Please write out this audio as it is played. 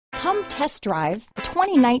Come test drive the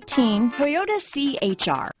 2019 Toyota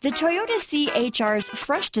CHR. The Toyota CHR's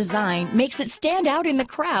fresh design makes it stand out in the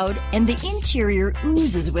crowd, and the interior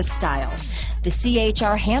oozes with style. The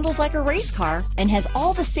CHR handles like a race car and has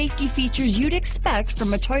all the safety features you'd expect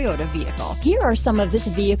from a Toyota vehicle. Here are some of this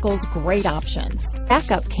vehicle's great options: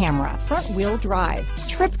 backup camera, front wheel drive,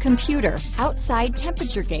 trip computer, outside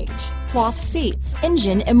temperature gauge, cloth seats,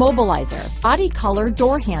 engine immobilizer, body color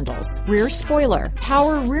door handles, rear spoiler,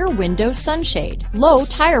 power rear window sunshade, low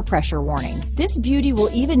tire pressure warning. This beauty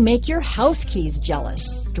will even make your house keys jealous.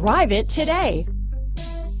 Drive it today.